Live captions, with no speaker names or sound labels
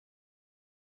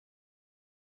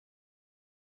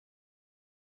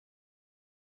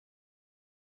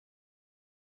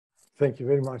Thank you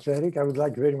very much, Eric. I would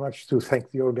like very much to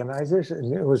thank the organizers,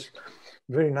 and it was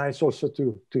very nice also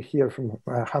to hear from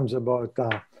Hamza about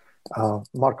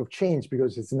Markov chains,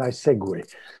 because it's a nice segue.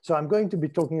 So I'm going to be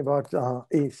talking about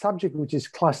a subject which is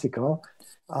classical,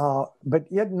 but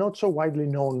yet not so widely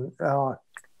known,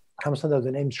 comes under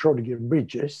the name Schrödinger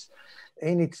bridges.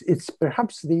 And it's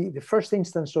perhaps the first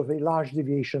instance of a large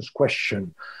deviations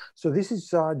question. So this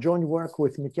is joint work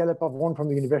with Michele Pavon from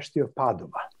the University of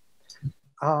Padova.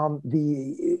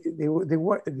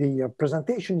 The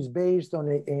presentation is based on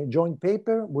a joint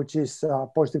paper, which is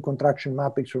positive contraction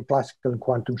mappings for classical and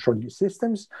quantum Schrödinger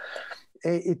systems.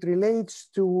 It relates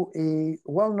to a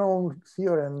well-known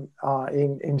theorem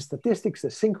in statistics, the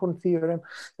synchron theorem,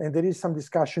 and there is some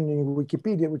discussion in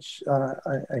Wikipedia, which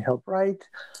I helped write.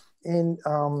 And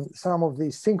some of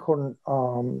the synchron,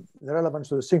 the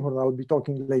relevance of the synchron, I'll be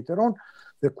talking later on,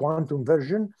 the quantum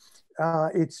version.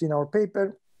 It's in our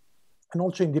paper, and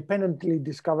also independently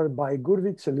discovered by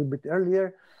Gurwitz a little bit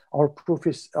earlier. Our proof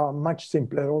is much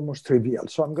simpler, almost trivial.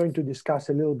 So I'm going to discuss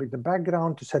a little bit the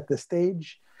background to set the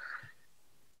stage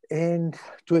and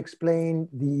to explain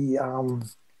the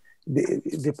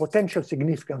potential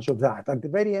significance of that. At the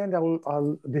very end,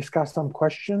 I'll discuss some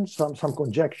questions, some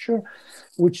conjecture,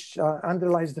 which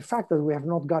underlies the fact that we have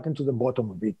not gotten to the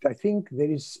bottom of it. I think there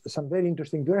is some very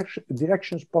interesting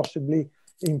directions, possibly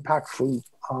impactful,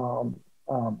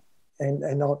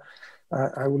 and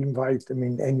I will invite,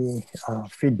 any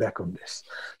feedback on this.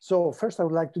 So first, I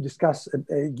would like to discuss,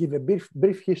 give a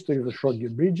brief history of the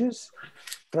Schrödinger bridges,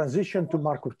 transition to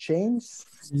Markov chains.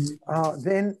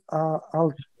 Then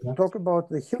I'll talk about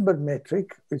the Hilbert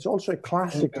metric. It's also a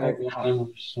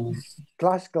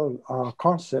classical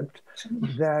concept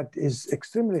that is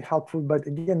extremely helpful, but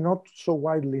again, not so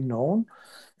widely known.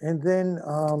 And then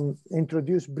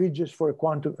introduce bridges for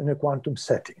in a quantum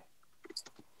setting.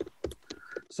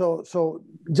 So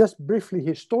just briefly,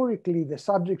 historically, the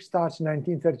subject starts in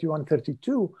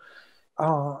 1931-32.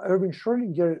 Erwin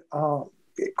Schrödinger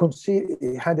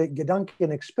had a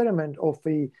Gedanken experiment of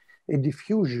a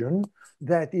diffusion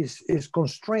that is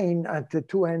constrained at the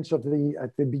two ends of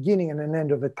at the beginning and an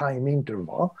end of a time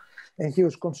interval. And he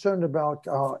was concerned about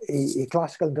a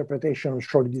classical interpretation of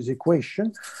Schrödinger's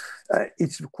equation.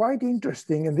 It's quite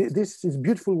interesting, and this is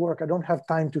beautiful work. I don't have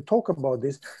time to talk about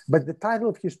this, but the title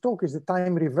of his talk is The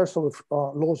Time Reversal of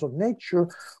Laws of Nature.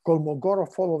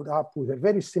 Kolmogorov followed up with a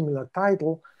very similar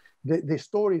title. The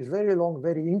story is very long,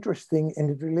 very interesting, and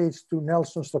it relates to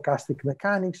Nelson's stochastic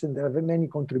mechanics, and there are many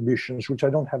contributions, which I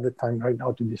don't have the time right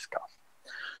now to discuss.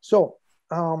 So,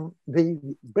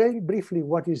 very briefly,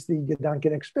 what is the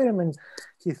Gedanken experiment?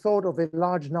 He thought of a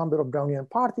large number of Brownian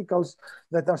particles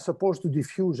that are supposed to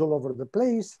diffuse all over the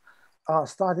place,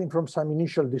 starting from some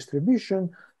initial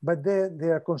distribution, but they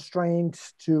are constrained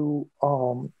to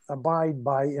abide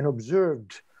by an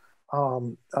observed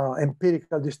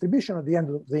empirical distribution at the end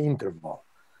of the interval.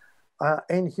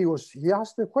 And he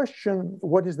asked the question,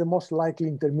 what is the most likely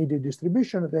intermediate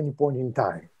distribution at any point in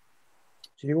time?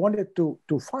 So he wanted to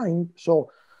find,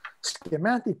 so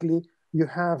schematically, you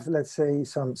have, let's say,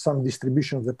 some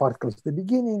distribution of the particles at the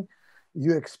beginning.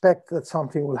 You expect that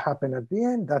something will happen at the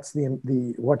end. That's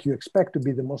what you expect to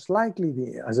be the most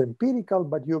likely as empirical,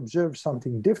 but you observe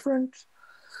something different.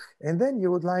 And then you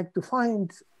would like to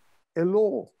find a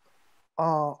law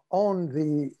on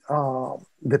the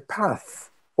path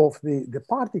of the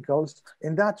particles,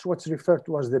 and that's what's referred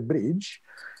to as the bridge.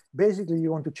 Basically,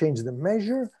 you want to change the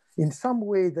measure in some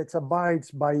way that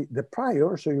abides by the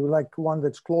prior, so you like one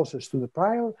that's closest to the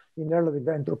prior in relative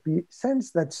entropy sense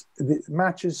that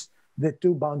matches the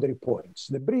two boundary points.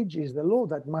 The bridge is the law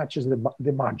that matches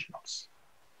the marginals.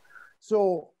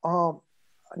 So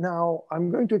now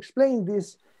I'm going to explain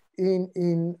this in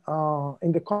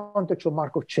the context of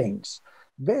Markov chains.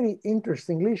 Very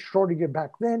interestingly, Schrödinger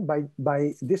back then, by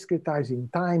discretizing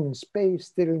time and space,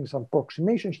 steering some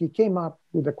approximations, he came up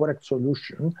with the correct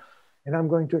solution. And I'm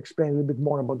going to explain a little bit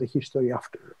more about the history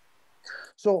after.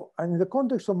 So in the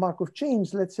context of Markov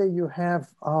chains, let's say you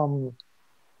have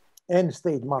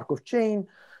n-state Markov chain,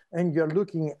 and you're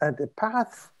looking at a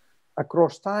path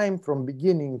across time from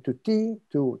beginning to t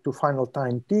to final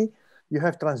time t. You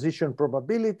have transition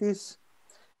probabilities,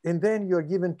 and then you're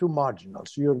given two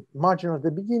marginals. You're marginal at the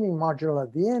beginning, marginal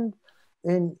at the end,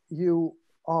 and you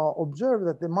observe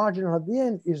that the marginal at the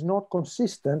end is not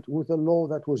consistent with the law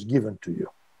that was given to you.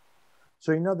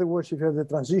 So in other words, if you have the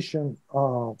transition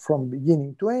from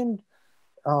beginning to end,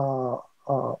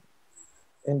 and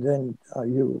then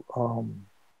you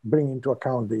bring into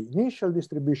account the initial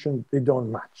distribution, they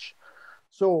don't match.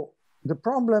 So the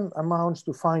problem amounts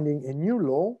to finding a new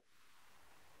law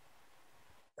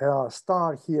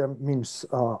star here means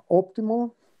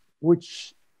optimal,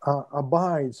 which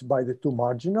abides by the two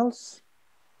marginals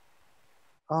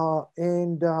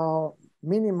and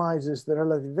minimizes the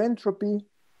relative entropy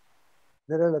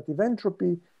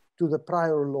to the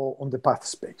prior law on the path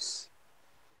space.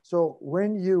 So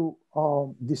when you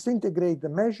disintegrate the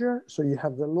measure, so you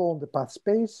have the law on the path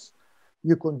space,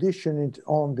 you condition it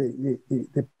on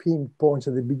the pinned points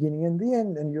at the beginning and the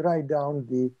end, and you write down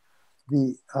the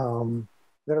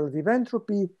relative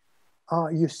entropy.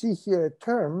 You see here a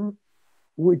term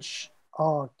which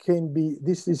can be,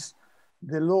 this is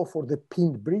the law for the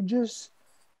pinned bridges,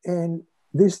 and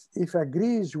this, if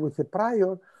agrees with the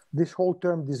prior, this whole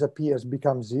term disappears,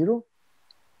 becomes zero.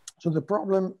 So the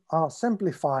problem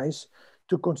simplifies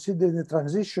to consider the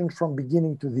transition from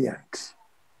beginning to the end.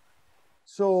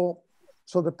 So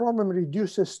the problem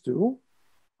reduces to,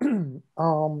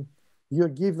 you're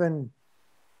given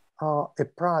a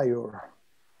prior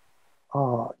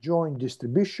joint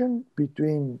distribution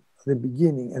between the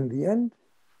beginning and the end,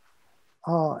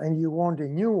 and you want a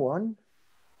new one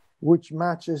which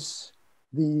matches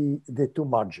the two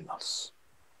marginals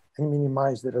and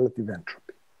minimize the relative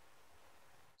entropy.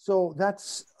 So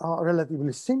that's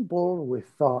relatively simple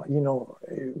with,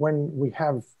 when we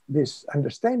have this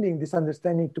understanding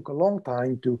took a long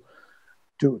time to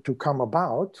come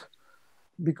about,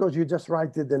 because you just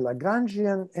write the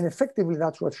Lagrangian, and effectively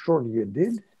that's what Schrödinger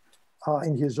did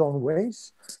in his own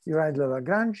ways. You write the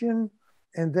Lagrangian,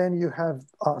 and then you have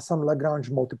some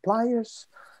Lagrange multipliers.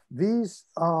 These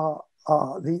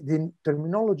the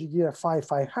terminology here, phi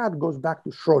hat, goes back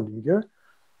to Schrödinger.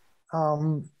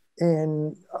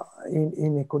 And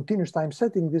in a continuous time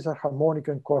setting, these are harmonic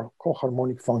and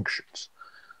coharmonic functions.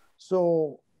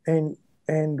 So, and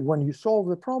when you solve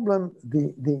the problem,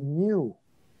 the new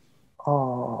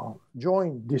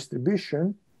joint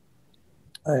distribution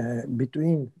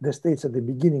between the states at the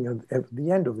beginning and at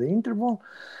the end of the interval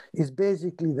is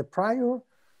basically the prior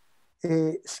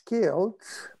scaled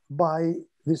by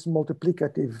these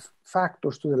multiplicative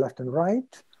factors to the left and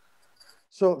right.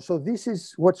 So this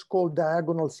is what's called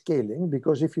diagonal scaling,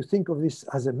 because if you think of this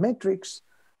as a matrix,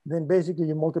 then basically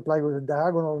you multiply with a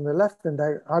diagonal on the left and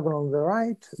diagonal on the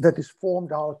right that is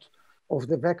formed out of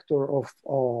the vector of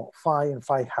phi and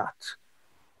phi hat.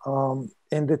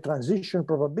 And the transition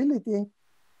probability,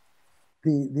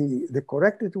 the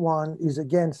corrected one, is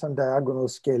again some diagonal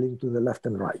scaling to the left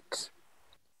and right.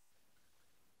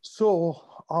 So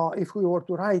if we were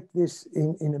to write this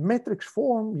in a matrix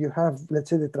form, you have,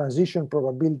 let's say, the transition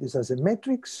probabilities as a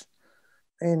matrix.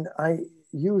 And I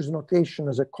use notation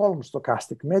as a column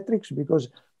stochastic matrix because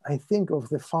I think of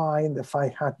the phi and the phi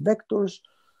hat vectors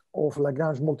of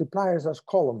Lagrange multipliers as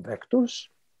column vectors.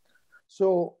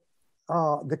 So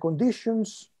the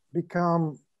conditions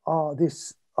become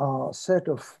this set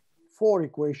of 4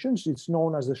 equations. It's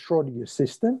known as the Schrödinger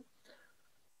system.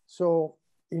 So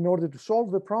in order to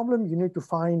solve the problem, you need to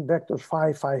find vectors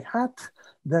phi hat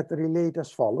that relate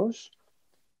as follows.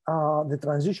 The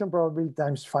transition probability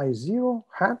times phi 0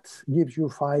 hat gives you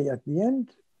phi at the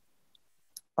end.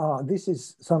 This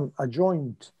is some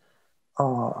adjoint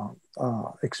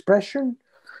expression.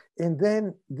 And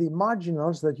then the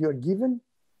marginals that you're given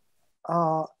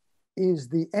is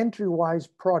the entry-wise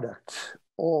product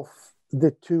of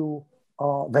the two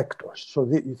vectors. So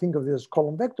you think of this as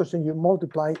column vectors, and you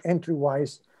multiply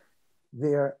entry-wise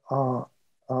the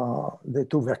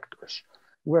two vectors.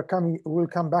 We'll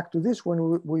come back to this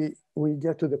when we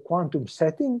get to the quantum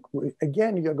setting.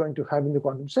 Again, you're going to have in the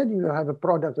quantum setting, you have a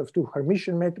product of two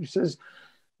Hermitian matrices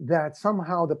that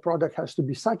somehow the product has to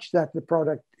be such that the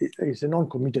product is a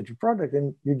non-commutative product,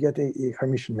 and you get a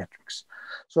Hermitian matrix.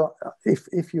 So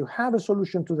if you have a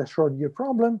solution to the Schrödinger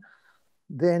problem,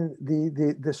 then the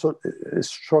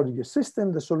Schrödinger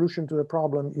system, the solution to the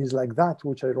problem is like that,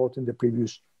 which I wrote in the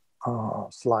previous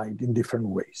slide in different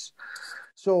ways.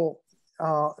 So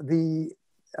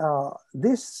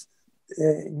this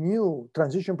new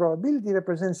transition probability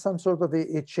represents some sort of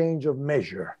a change of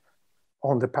measure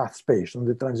on the path space, on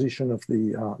the transition of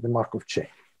the Markov chain.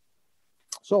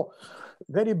 So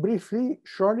very briefly,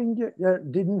 Schrödinger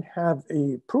didn't have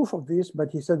a proof of this,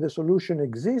 but he said the solution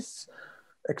exists,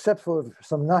 except for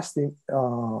some nasty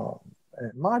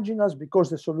marginals,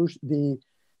 because the solution,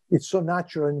 it's so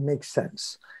natural and it makes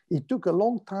sense. It took a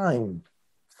long time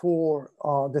for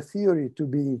the theory to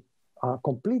be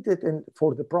completed and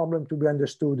for the problem to be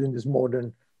understood in this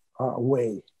modern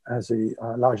way as a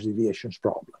large deviations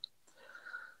problem.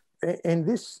 And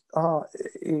this, a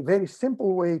very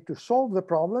simple way to solve the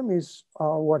problem is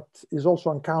what is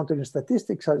also encountered in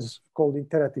statistics as called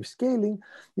iterative scaling.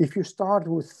 If you start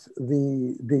with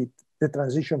the the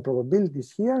transition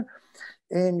probabilities here,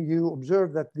 and you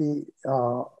observe that the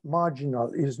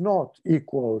marginal is not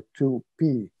equal to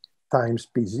pi times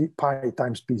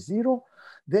p0,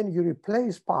 then you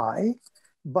replace pi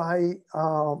by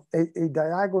a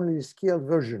diagonally scaled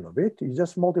version of it. You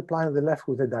just multiply on the left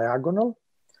with a diagonal,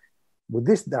 with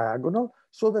this diagonal,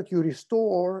 so that you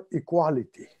restore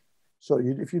equality. So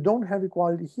if you don't have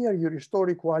equality here, you restore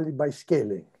equality by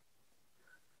scaling.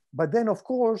 But then, of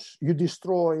course, you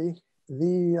destroy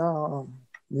the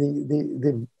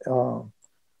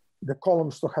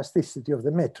column stochasticity of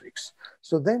the matrix.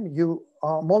 So then you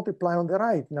multiply on the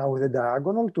right now with a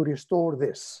diagonal to restore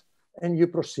this, and you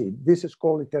proceed. This is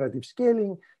called iterative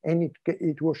scaling, and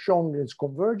it was shown it's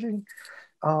converging.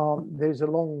 There's a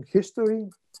long history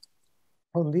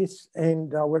on this,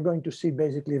 and we're going to see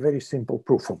basically a very simple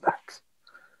proof of that.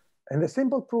 And the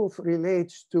simple proof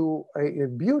relates to a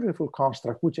beautiful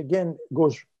construct, which again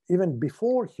goes even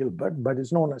before Hilbert, but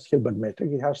is known as Hilbert metric.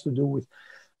 It has to do with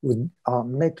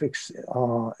metrics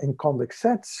in convex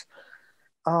sets.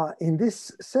 In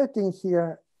this setting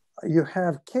here, you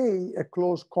have K, a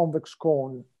closed convex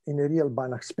cone in a real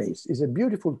Banach space. It's a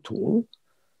beautiful tool.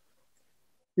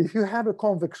 If you have a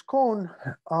convex cone,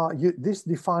 this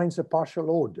defines a partial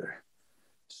order.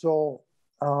 So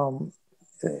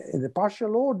the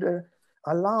partial order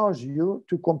allows you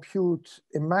to compute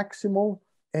a maximal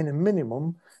and a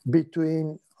minimum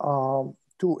between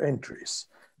two entries.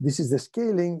 This is the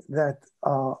scaling that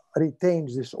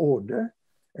retains this order,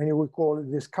 and we call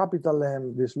it this capital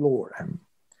M, this lower M.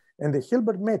 And the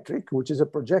Hilbert metric, which is a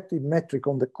projective metric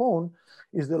on the cone,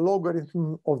 is the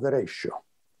logarithm of the ratio.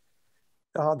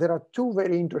 There are two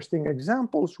very interesting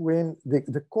examples when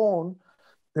the cone,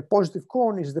 the positive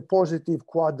cone is the positive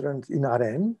quadrant in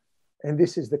Rn, and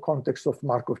this is the context of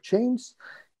Markov chains.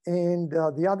 And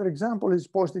the other example is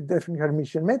positive definite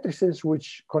Hermitian matrices,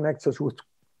 which connects us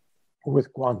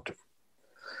with quantum.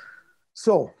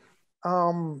 So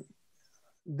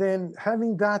then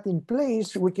having that in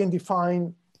place, we can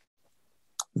define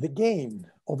the gain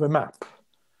of a map.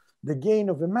 The gain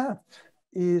of a map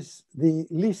is the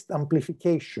least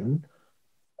amplification,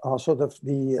 so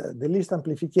the least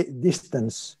amplification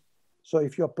distance. So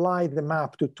if you apply the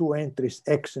map to two entries,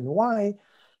 X and Y,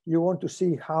 you want to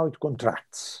see how it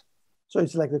contracts. So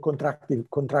it's like the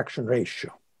contraction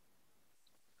ratio.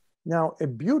 Now, a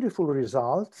beautiful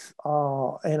result,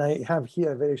 and I have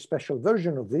here a very special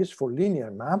version of this for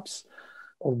linear maps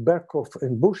of Berkhoff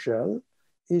and Bushel,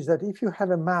 is that if you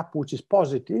have a map which is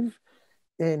positive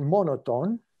and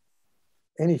monotone,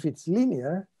 and if it's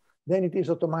linear, then it is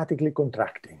automatically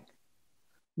contracting.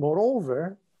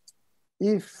 Moreover,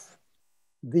 if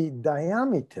the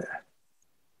diameter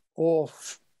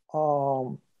of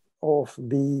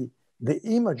the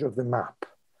image of the map,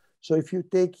 so if you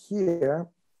take here,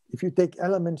 if you take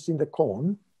elements in the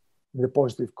cone, the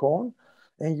positive cone,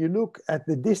 and you look at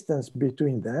the distance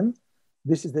between them,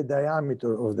 this is the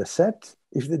diameter of the set.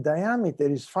 If the diameter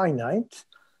is finite,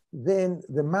 then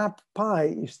the map pi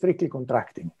is strictly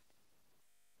contracting.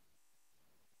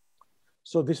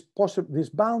 So this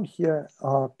bound here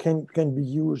can be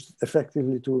used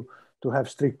effectively to have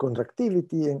strict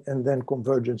contractility and then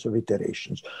convergence of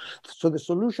iterations. So the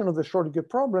solution of the Schrödinger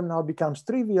problem now becomes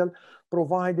trivial,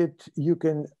 provided you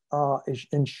can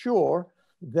ensure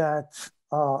that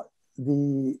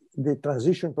the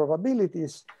transition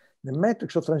probabilities, the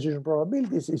matrix of transition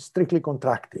probabilities is strictly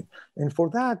contracting. And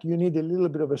for that, you need a little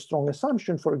bit of a strong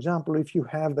assumption. For example, if you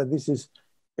have that this is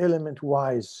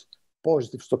element-wise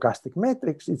positive stochastic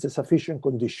matrix, it's a sufficient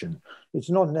condition. It's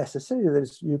not necessary,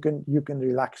 you can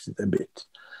relax it a bit.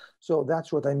 So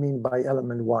that's what I mean by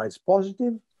element-wise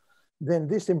positive. Then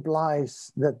this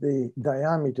implies that the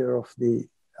diameter of the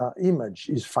image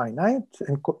is finite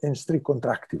and strict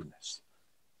contractiveness.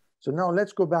 So now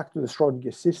let's go back to the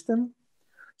Schrödinger system.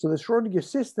 So the Schrödinger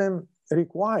system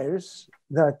requires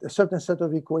that a certain set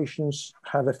of equations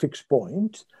have a fixed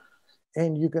point,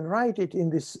 and you can write it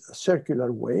in this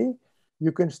circular way.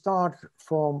 You can start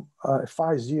from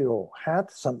phi 0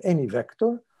 hat, any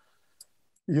vector.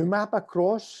 You map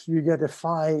across, you get a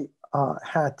phi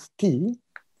hat t.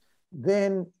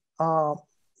 Then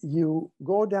you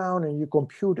go down and you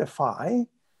compute a phi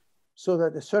so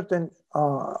that a certain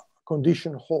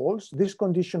condition holds. This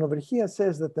condition over here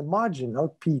says that the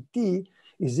marginal pt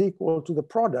is equal to the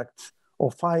product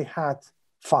of phi hat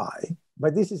phi,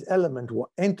 but this is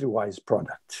entry-wise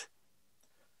product.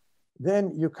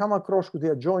 Then you come across with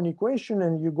the adjoint equation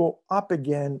and you go up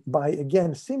again by,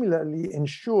 again, similarly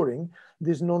ensuring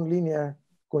this nonlinear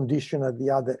condition at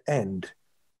the other end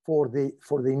for the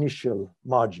initial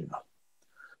marginal.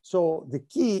 So the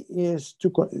key is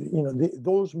to,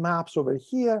 those maps over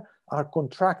here are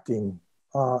contracting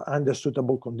under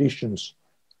suitable conditions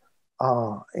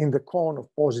in the cone of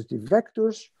positive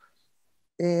vectors.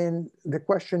 And the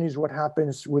question is what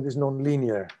happens with this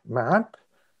nonlinear map,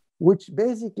 which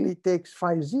basically takes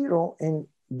phi 0 and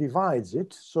divides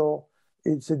it. So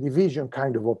it's a division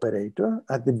kind of operator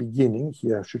at the beginning.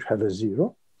 Here I should have a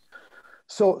 0.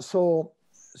 So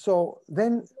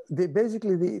then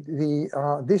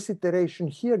this iteration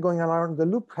here going around the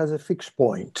loop has a fixed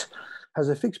point. Has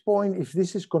a fixed point if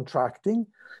this is contracting,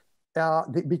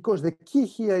 because the key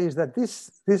here is that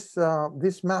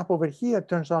this map over here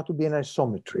turns out to be an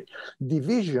isometry.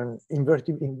 Division,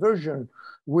 inversion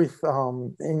with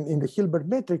in the Hilbert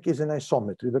metric is an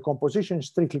isometry. The composition is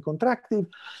strictly contractive,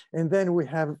 and then we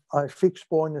have a fixed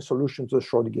point, a solution to the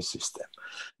Schrödinger system.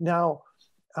 Now,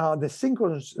 the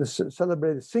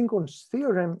celebrated synchronous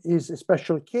theorem is a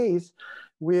special case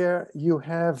where you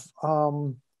have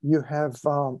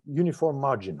uniform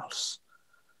marginals.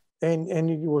 And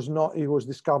it was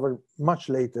discovered much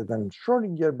later than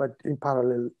Schrödinger, but in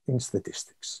parallel in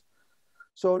statistics.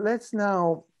 So let's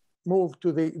now move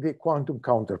to the quantum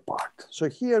counterpart. So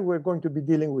here we're going to be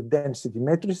dealing with density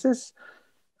matrices,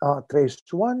 trace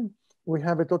 1. We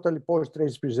have a totally poised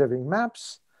trace preserving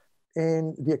maps.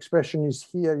 And the expression is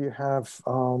here, you have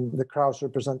the Krauss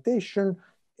representation,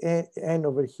 and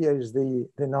over here is the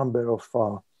number of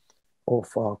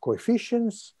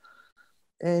coefficients.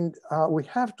 And we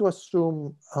have to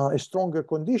assume a stronger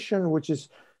condition, which is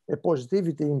a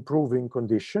positivity improving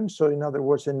condition. So in other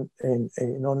words, a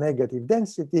non-negative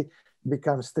density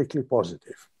becomes strictly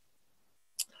positive.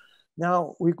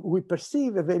 Now, we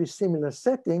perceive a very similar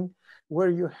setting where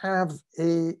you have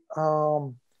a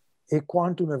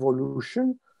quantum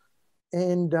evolution,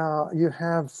 and you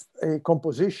have a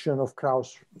composition of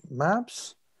Krauss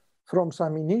maps from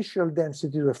some initial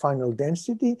density to a final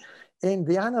density. And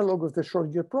the analog of the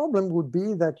Schrödinger problem would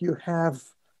be that you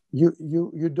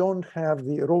don't have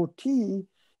the rho t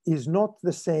is not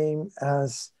the same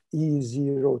as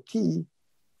E0t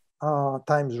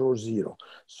times rho 0.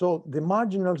 So the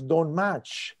marginals don't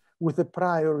match with the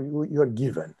prior you're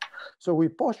given. So we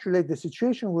postulate the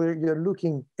situation where you're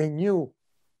looking at new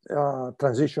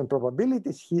transition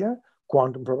probabilities here,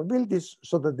 quantum probabilities,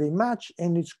 so that they match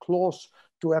and it's close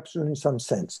to epsilon in some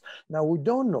sense. Now, we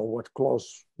don't know what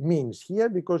close means here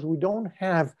because we don't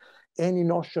have any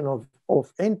notion of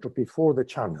entropy for the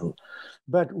channel.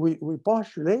 But we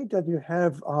postulate that you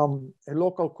have a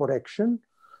local correction,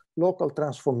 local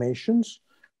transformations.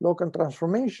 Local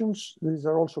transformations, these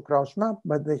are also Krauss map,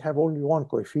 but they have only one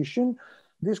coefficient.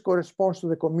 This corresponds to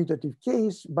the commutative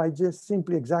case by just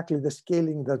simply exactly the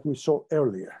scaling that we saw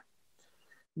earlier.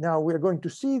 Now we're going to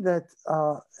see that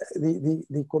the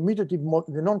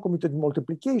non-commutative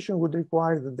multiplication would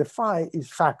require that the phi is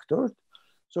factored.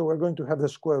 So we're going to have the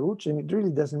square roots, and it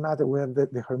really doesn't matter whether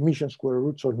the Hermitian square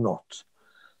roots or not.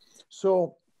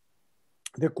 So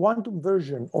the quantum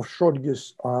version of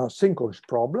Schrödinger's synchronous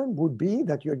problem would be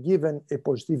that you're given a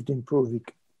positivity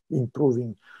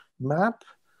improving map,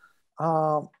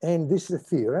 and this is a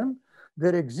theorem.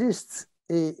 There exists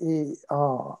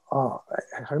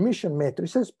Hermitian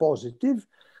matrices, positive,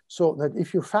 so that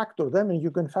if you factor them, and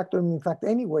you can factor them in fact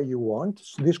any way you want,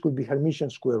 so this could be Hermitian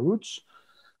square roots,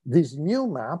 this new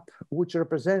map, which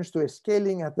represents to a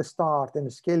scaling at the start and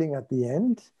a scaling at the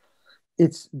end,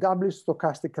 it's doubly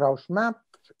stochastic Krauss map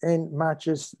and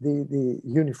matches the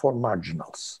uniform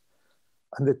marginals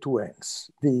and the two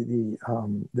ends, the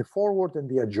forward and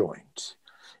the adjoint.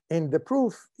 And the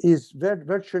proof is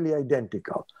virtually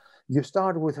identical. You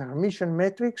start with a Hermitian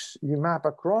matrix, you map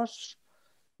across,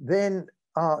 then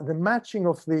the matching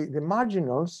of the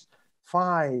marginals,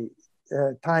 phi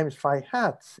times phi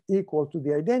hat equal to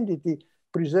the identity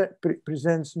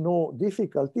presents no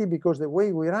difficulty because the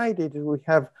way we write it is we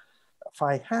have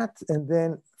phi hat and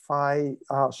then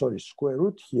square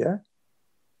root here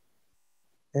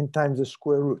and times the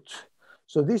square root.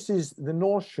 So this is the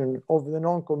notion of the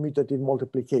non-commutative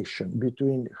multiplication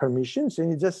between Hermitians,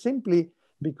 and it's just simply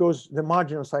because the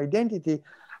marginals identity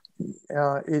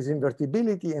is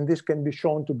invertibility, and this can be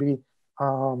shown to be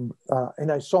an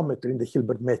isometry in the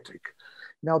Hilbert metric.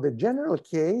 Now the general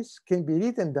case can be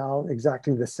written down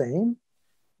exactly the same.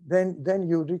 Then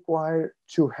you require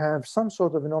to have some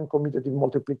sort of a non-commutative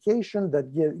multiplication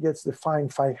that gets the phi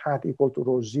hat equal to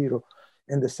rho 0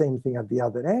 and the same thing at the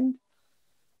other end.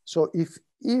 So if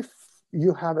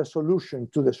you have a solution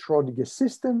to the Schrödinger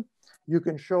system, you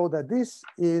can show that this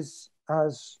is,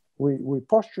 as we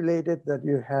postulated, that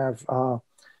you have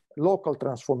local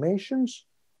transformations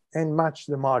and match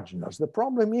the marginals. The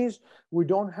problem is we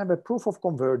don't have a proof of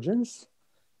convergence.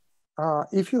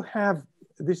 If you have,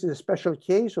 this is a special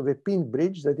case of a pin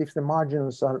bridge, that if the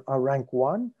marginals are rank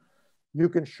 1, you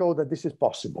can show that this is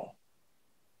possible.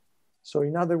 So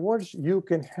in other words, you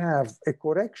can have a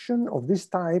correction of this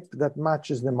type that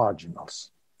matches the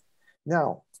marginals.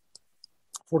 Now,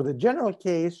 for the general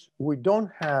case, we don't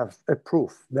have a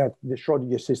proof that the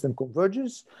Schrödinger system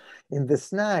converges. And the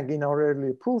snag in our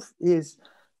earlier proof is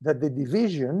that the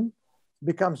division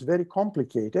becomes very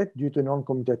complicated due to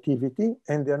non-commutativity,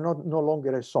 and they're no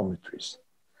longer isometries.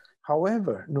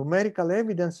 However, numerical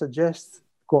evidence suggests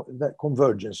that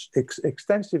convergence.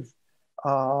 Extensive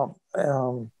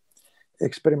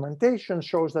experimentation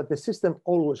shows that the system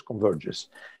always converges.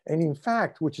 And in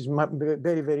fact, which is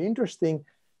very, very interesting,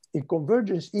 it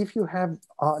converges if you have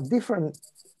different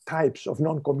types of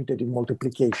non-commutative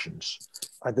multiplications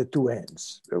at the two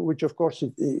ends, which of course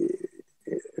it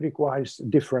requires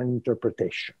different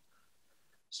interpretation.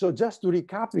 So just to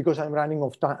recap, because I'm running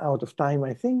out of time,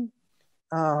 I think,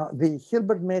 the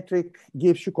Hilbert metric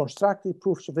gives you constructive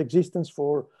proofs of existence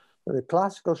for the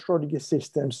classical Schrödinger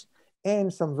systems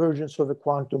and some versions of the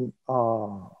quantum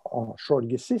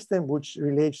Schrödinger system, which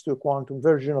relates to a quantum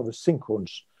version of the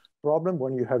synchronous problem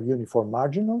when you have uniform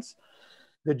marginals.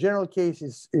 The general case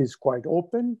is quite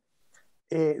open.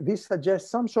 This suggests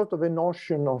some sort of a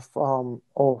notion of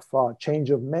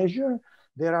change of measure.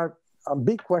 There are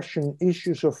big question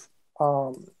issues of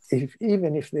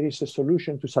even if there is a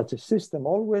solution to such a system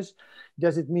always,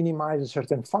 does it minimize a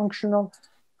certain functional?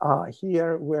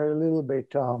 Here we're a little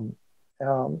bit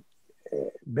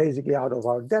basically out of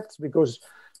our depths, because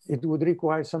it would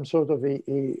require some sort of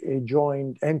a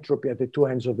joint entropy at the two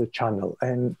ends of the channel.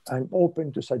 And I'm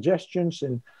open to suggestions.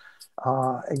 And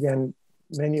again,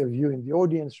 many of you in the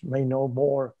audience may know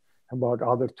more about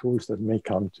other tools that may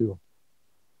come to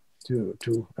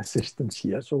assistance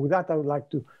here. So with that, I would like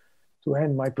to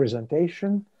end my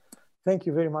presentation. Thank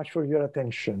you very much for your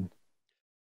attention.